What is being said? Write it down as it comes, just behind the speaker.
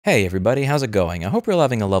Hey everybody, how's it going? I hope you're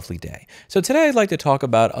having a lovely day. So today I'd like to talk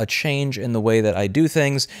about a change in the way that I do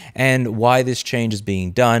things and why this change is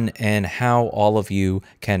being done and how all of you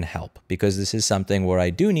can help, because this is something where I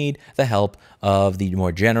do need the help of the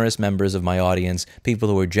more generous members of my audience, people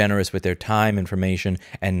who are generous with their time, information,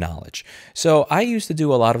 and knowledge. So I used to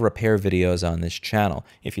do a lot of repair videos on this channel.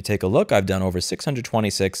 If you take a look, I've done over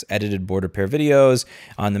 626 edited board repair videos.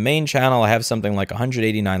 On the main channel, I have something like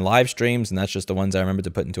 189 live streams, and that's just the ones I remember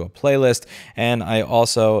to put into a playlist. And I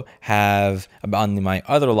also have on my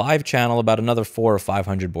other live channel about another 400 or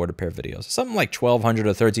 500 board repair videos, something like 1,200 or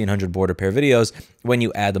 1,300 board repair videos when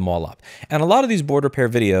you add them all up. And a lot of these board repair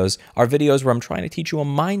videos are videos where I'm trying to teach you a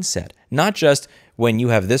mindset, not just when you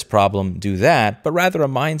have this problem, do that, but rather a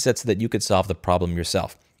mindset so that you could solve the problem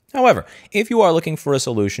yourself. However, if you are looking for a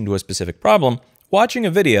solution to a specific problem, watching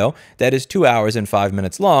a video that is 2 hours and 5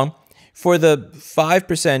 minutes long, for the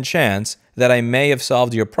 5% chance that I may have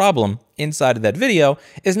solved your problem inside of that video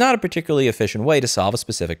is not a particularly efficient way to solve a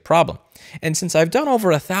specific problem. And since I've done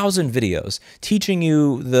over 1,000 videos teaching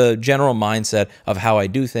you the general mindset of how I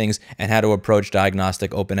do things and how to approach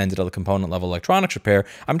diagnostic open-ended component level electronics repair,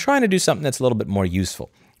 I'm trying to do something that's a little bit more useful,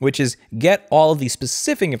 which is get all of the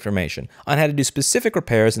specific information on how to do specific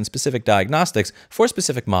repairs and specific diagnostics for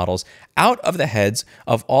specific models out of the heads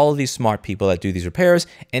of all of these smart people that do these repairs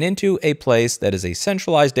and into a place that is a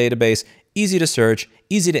centralized database, easy to search,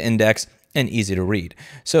 easy to index, and easy to read.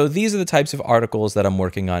 So these are the types of articles that I'm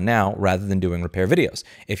working on now rather than doing repair videos.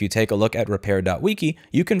 If you take a look at repair.wiki,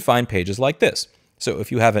 you can find pages like this. So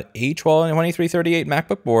if you have an A2338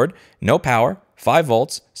 MacBook board, no power, 5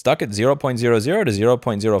 volts, stuck at 0.00 to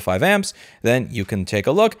 0.05 amps, then you can take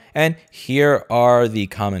a look, and here are the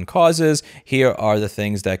common causes, here are the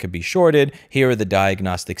things that could be shorted, here are the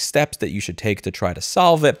diagnostic steps that you should take to try to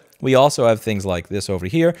solve it. We also have things like this over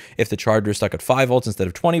here. If the charger is stuck at 5 volts instead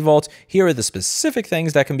of 20 volts, here are the specific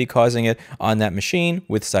things that can be causing it on that machine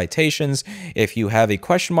with citations. If you have a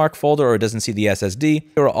question mark folder or it doesn't see the SSD,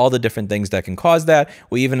 here are all the different things that can cause that.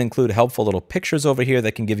 We even include helpful little pictures over here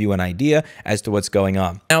that can give you an idea as to what's going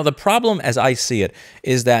on. Now, the problem as I see it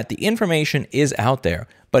is that the information is out there,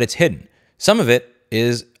 but it's hidden. Some of it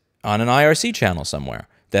is on an IRC channel somewhere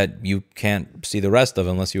that you can't see the rest of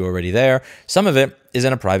unless you're already there. Some of it is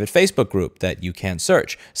in a private Facebook group that you can't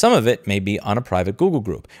search. Some of it may be on a private Google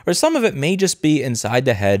group, or some of it may just be inside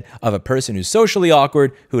the head of a person who's socially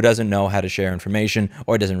awkward, who doesn't know how to share information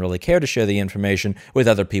or doesn't really care to share the information with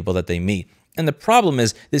other people that they meet. And the problem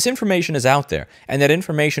is this information is out there, and that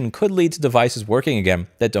information could lead to devices working again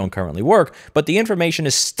that don't currently work, but the information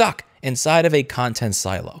is stuck inside of a content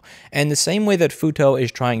silo. And the same way that FUTO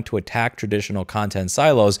is trying to attack traditional content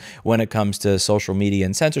silos when it comes to social media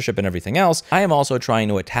and censorship and everything else, I am also trying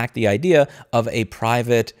to attack the idea of a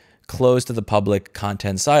private, closed to the public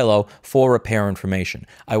content silo for repair information.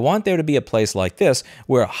 I want there to be a place like this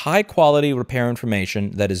where high quality repair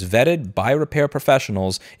information that is vetted by repair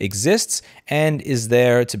professionals exists and is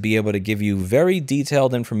there to be able to give you very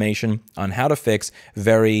detailed information on how to fix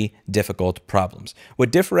very difficult problems.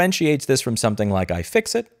 What differentiates this from something like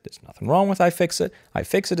iFixit, there's nothing wrong with iFixit.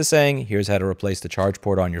 iFixit is saying, here's how to replace the charge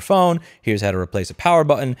port on your phone, here's how to replace a power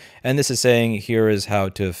button, and this is saying, here is how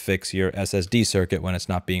to fix your SSD circuit when it's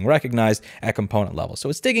not being recognized at component level. So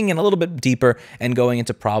it's digging in a little bit deeper and going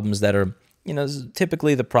into problems that are,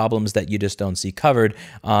 typically the problems that you just don't see covered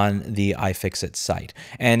on the iFixit site.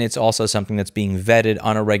 And it's also something that's being vetted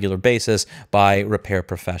on a regular basis by repair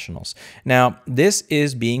professionals. Now, this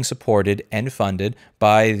is being supported and funded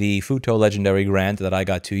by the FUTO Legendary Grant that I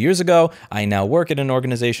got 2 years ago. I now work at an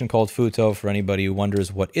organization called FUTO. For anybody who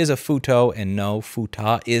wonders what is a FUTO, and no,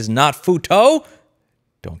 FUTA is not FUTO.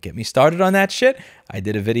 Don't get me started on that shit. I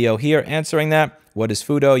did a video here answering that. What is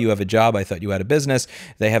FUTO? You have a job. I thought you had a business.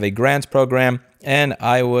 They have a grants program, and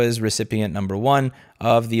I was recipient number 1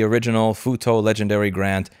 of the original FUTO Legendary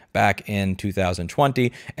Grant back in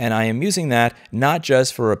 2020, and I am using that not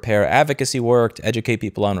just for repair advocacy work, to educate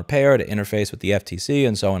people on repair, to interface with the FTC,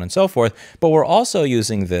 and so on and so forth, but we're also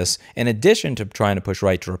using this, in addition to trying to push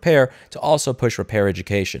right to repair, to also push repair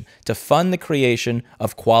education, to fund the creation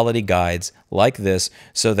of quality guides like this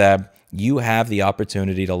so that you have the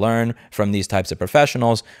opportunity to learn from these types of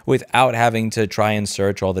professionals without having to try and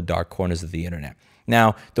search all the dark corners of the internet.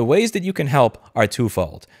 Now, the ways that you can help are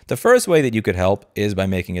twofold. The first way that you could help is by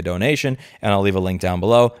making a donation, and I'll leave a link down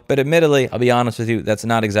below. But admittedly, I'll be honest with you, that's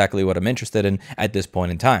not exactly what I'm interested in at this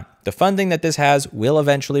point in time. The funding that this has will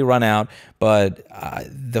eventually run out, but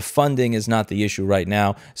the funding is not the issue right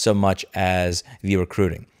now so much as the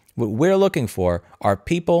recruiting. What we're looking for are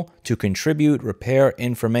people to contribute repair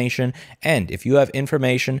information. And if you have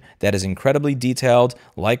information that is incredibly detailed,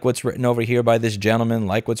 like what's written over here by this gentleman,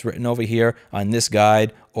 like what's written over here on this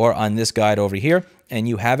guide or on this guide over here, and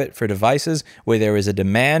you have it for devices where there is a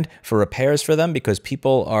demand for repairs for them because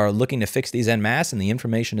people are looking to fix these en masse and the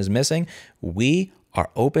information is missing, we are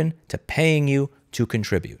open to paying you to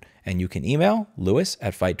contribute. And you can email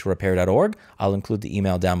lewis@fighttorepair.org. I'll include the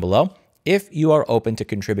email down below if you are open to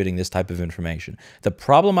contributing this type of information. The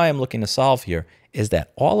problem I am looking to solve here is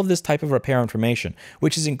that all of this type of repair information,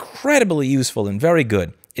 which is incredibly useful and very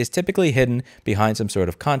good, is typically hidden behind some sort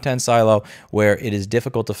of content silo where it is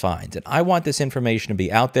difficult to find. And I want this information to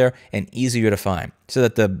be out there and easier to find so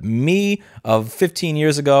that the me of 15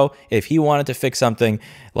 years ago, if he wanted to fix something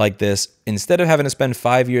like this, instead of having to spend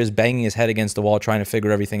 5 years banging his head against the wall trying to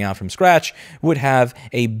figure everything out from scratch, would have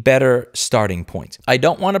a better starting point. I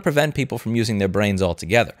don't want to prevent people from using their brains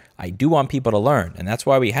altogether. I do want people to learn, and that's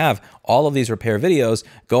why we have all of these repair videos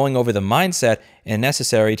going over the mindset and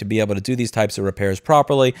necessary to be able to do these types of repairs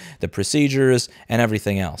properly, the procedures, and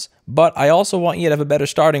everything else. But I also want you to have a better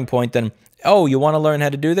starting point than, oh, you want to learn how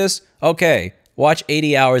to do this? Okay, watch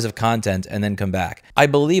 80 hours of content and then come back. I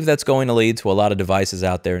believe that's going to lead to a lot of devices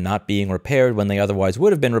out there not being repaired when they otherwise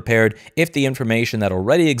would have been repaired if the information that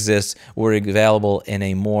already exists were available in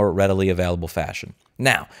a more readily available fashion.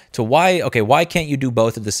 Now, to why can't you do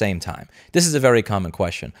both at the same time? This is a very common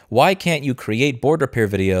question. Why can't you create board repair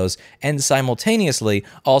videos and simultaneously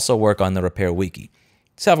also work on the repair wiki?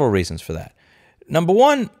 Several reasons for that. Number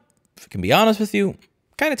one, if I can be honest with you,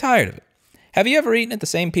 kind of tired of it. Have you ever eaten at the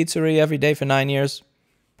same pizzeria every day for 9 years?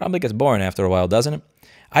 Probably gets boring after a while, doesn't it?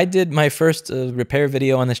 I did my first repair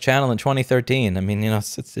video on this channel in 2013. I mean,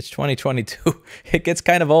 it's 2022. It gets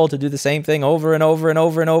kind of old to do the same thing over and over and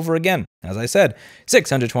over and over again. As I said,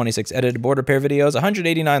 626 edited board repair videos,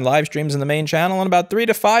 189 live streams in the main channel, and about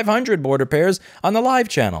 300 to 500 board repairs on the live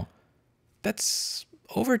channel. That's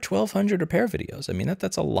over 1,200 repair videos. I mean,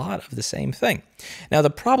 that's a lot of the same thing. Now, the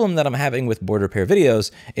problem that I'm having with board repair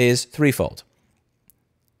videos is threefold.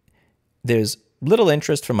 There's little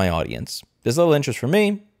interest from my audience, there's little interest from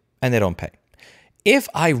me, and they don't pay. If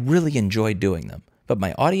I really enjoyed doing them, but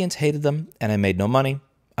my audience hated them and I made no money,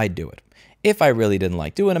 I'd do it. If I really didn't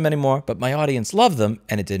like doing them anymore, but my audience loved them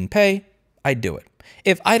and it didn't pay, I'd do it.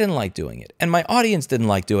 If I didn't like doing it and my audience didn't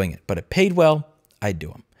like doing it, but it paid well, I'd do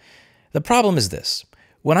them. The problem is this.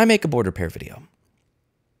 When I make a board repair video,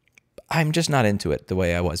 I'm just not into it the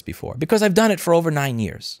way I was before because I've done it for over 9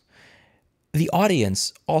 years. The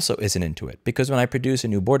audience also isn't into it because when I produce a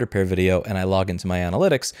new board repair video and I log into my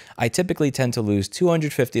analytics, I typically tend to lose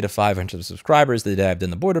 250 to 500 subscribers the day I've done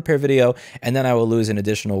the board repair video, and then I will lose an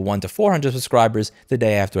additional 100 to 400 subscribers the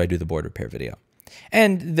day after I do the board repair video.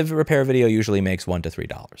 And the repair video usually makes $1 to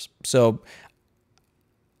 $3. So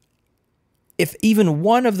if even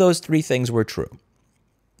one of those three things were true,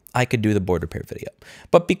 I could do the board repair video.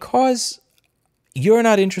 But because you're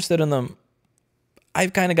not interested in them,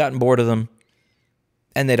 I've kind of gotten bored of them,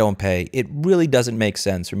 and they don't pay. It really doesn't make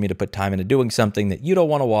sense for me to put time into doing something that you don't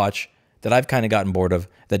want to watch, that I've kind of gotten bored of,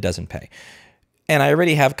 that doesn't pay. And I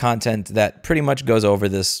already have content that pretty much goes over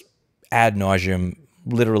this ad nauseum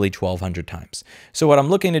literally 1,200 times. So what I'm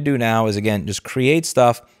looking to do now is, again, just create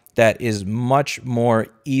stuff that is much more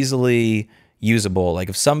easily usable. Like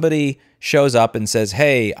if somebody shows up and says,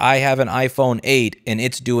 hey, I have an iPhone 8 and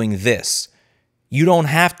it's doing this, you don't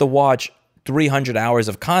have to watch 300 hours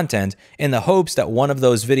of content in the hopes that one of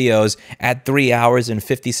those videos at 3 hours and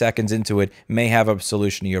 50 seconds into it may have a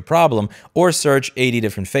solution to your problem, or search 80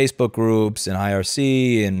 different Facebook groups and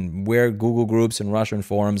IRC and Google groups and Russian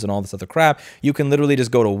forums and all this other crap. You can literally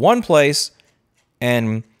just go to one place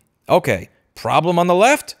and, okay, problem on the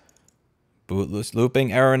left, bootless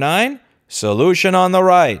looping error 9, solution on the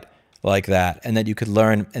right. Like that, and that you could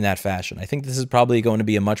learn in that fashion. I think this is probably going to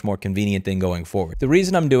be a much more convenient thing going forward. The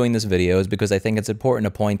reason I'm doing this video is because I think it's important to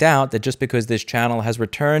point out that just because this channel has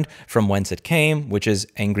returned from whence it came, which is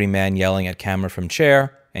angry man yelling at camera from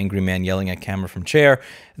chair,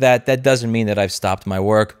 that doesn't mean that I've stopped my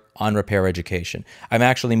work on repair education. I'm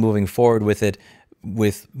actually moving forward with it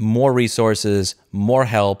with more resources, more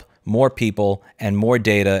help, more people, and more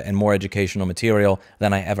data and more educational material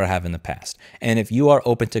than I ever have in the past. And if you are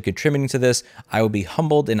open to contributing to this, I will be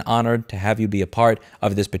humbled and honored to have you be a part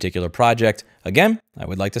of this particular project. Again, I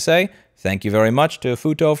would like to say thank you very much to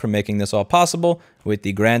FUTO for making this all possible with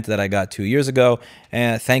the grant that I got 2 years ago.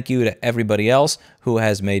 And thank you to everybody else who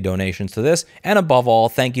has made donations to this. And above all,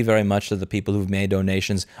 thank you very much to the people who've made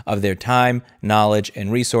donations of their time, knowledge,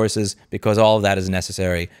 and resources, because all of that is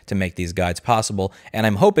necessary to make these guides possible. And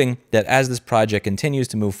I'm hoping that as this project continues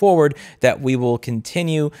to move forward, that we will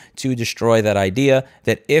continue to destroy that idea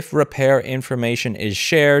that if repair information is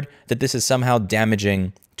shared, that this is somehow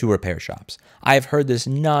damaging to repair shops. I've heard this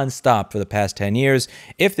nonstop for the past 10 years.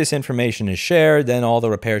 If this information is shared, then all the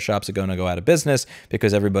repair shops are going to go out of business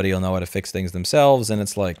because everybody will know how to fix things themselves. And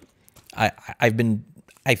it's like,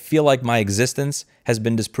 I feel like my existence has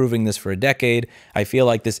been disproving this for a decade. I feel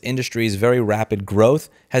like this industry's very rapid growth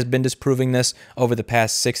has been disproving this over the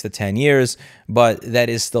past 6 to 10 years, but that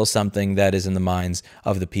is still something that is in the minds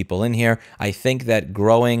of the people in here. I think that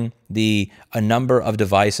growing a number of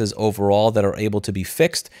devices overall that are able to be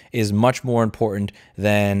fixed is much more important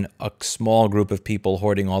than a small group of people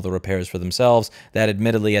hoarding all the repairs for themselves that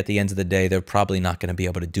admittedly at the end of the day, they're probably not going to be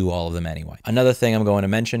able to do all of them anyway. Another thing I'm going to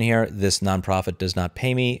mention here, this nonprofit does not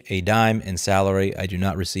pay me a dime in salary. I do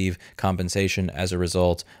not receive compensation as a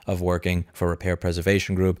result of working for Repair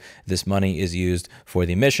Preservation Group. This money is used for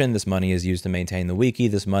the mission. This money is used to maintain the wiki.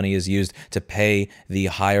 This money is used to pay the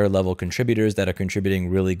higher level contributors that are contributing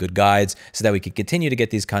really good guides so that we can continue to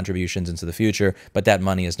get these contributions into the future, but that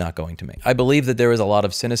money is not going to me. I believe that there is a lot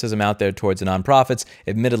of cynicism out there towards the nonprofits.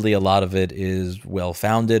 Admittedly, a lot of it is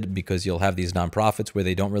well-founded because you'll have these nonprofits where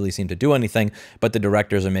they don't really seem to do anything, but the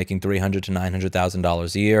directors are making $300,000 to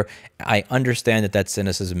 $900,000 a year. I understand that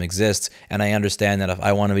cynicism exists, and I understand that if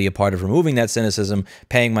I want to be a part of removing that cynicism,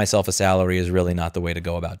 paying myself a salary is really not the way to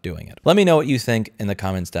go about doing it. Let me know what you think in the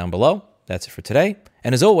comments down below. That's it for today,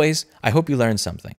 and as always, I hope you learned something.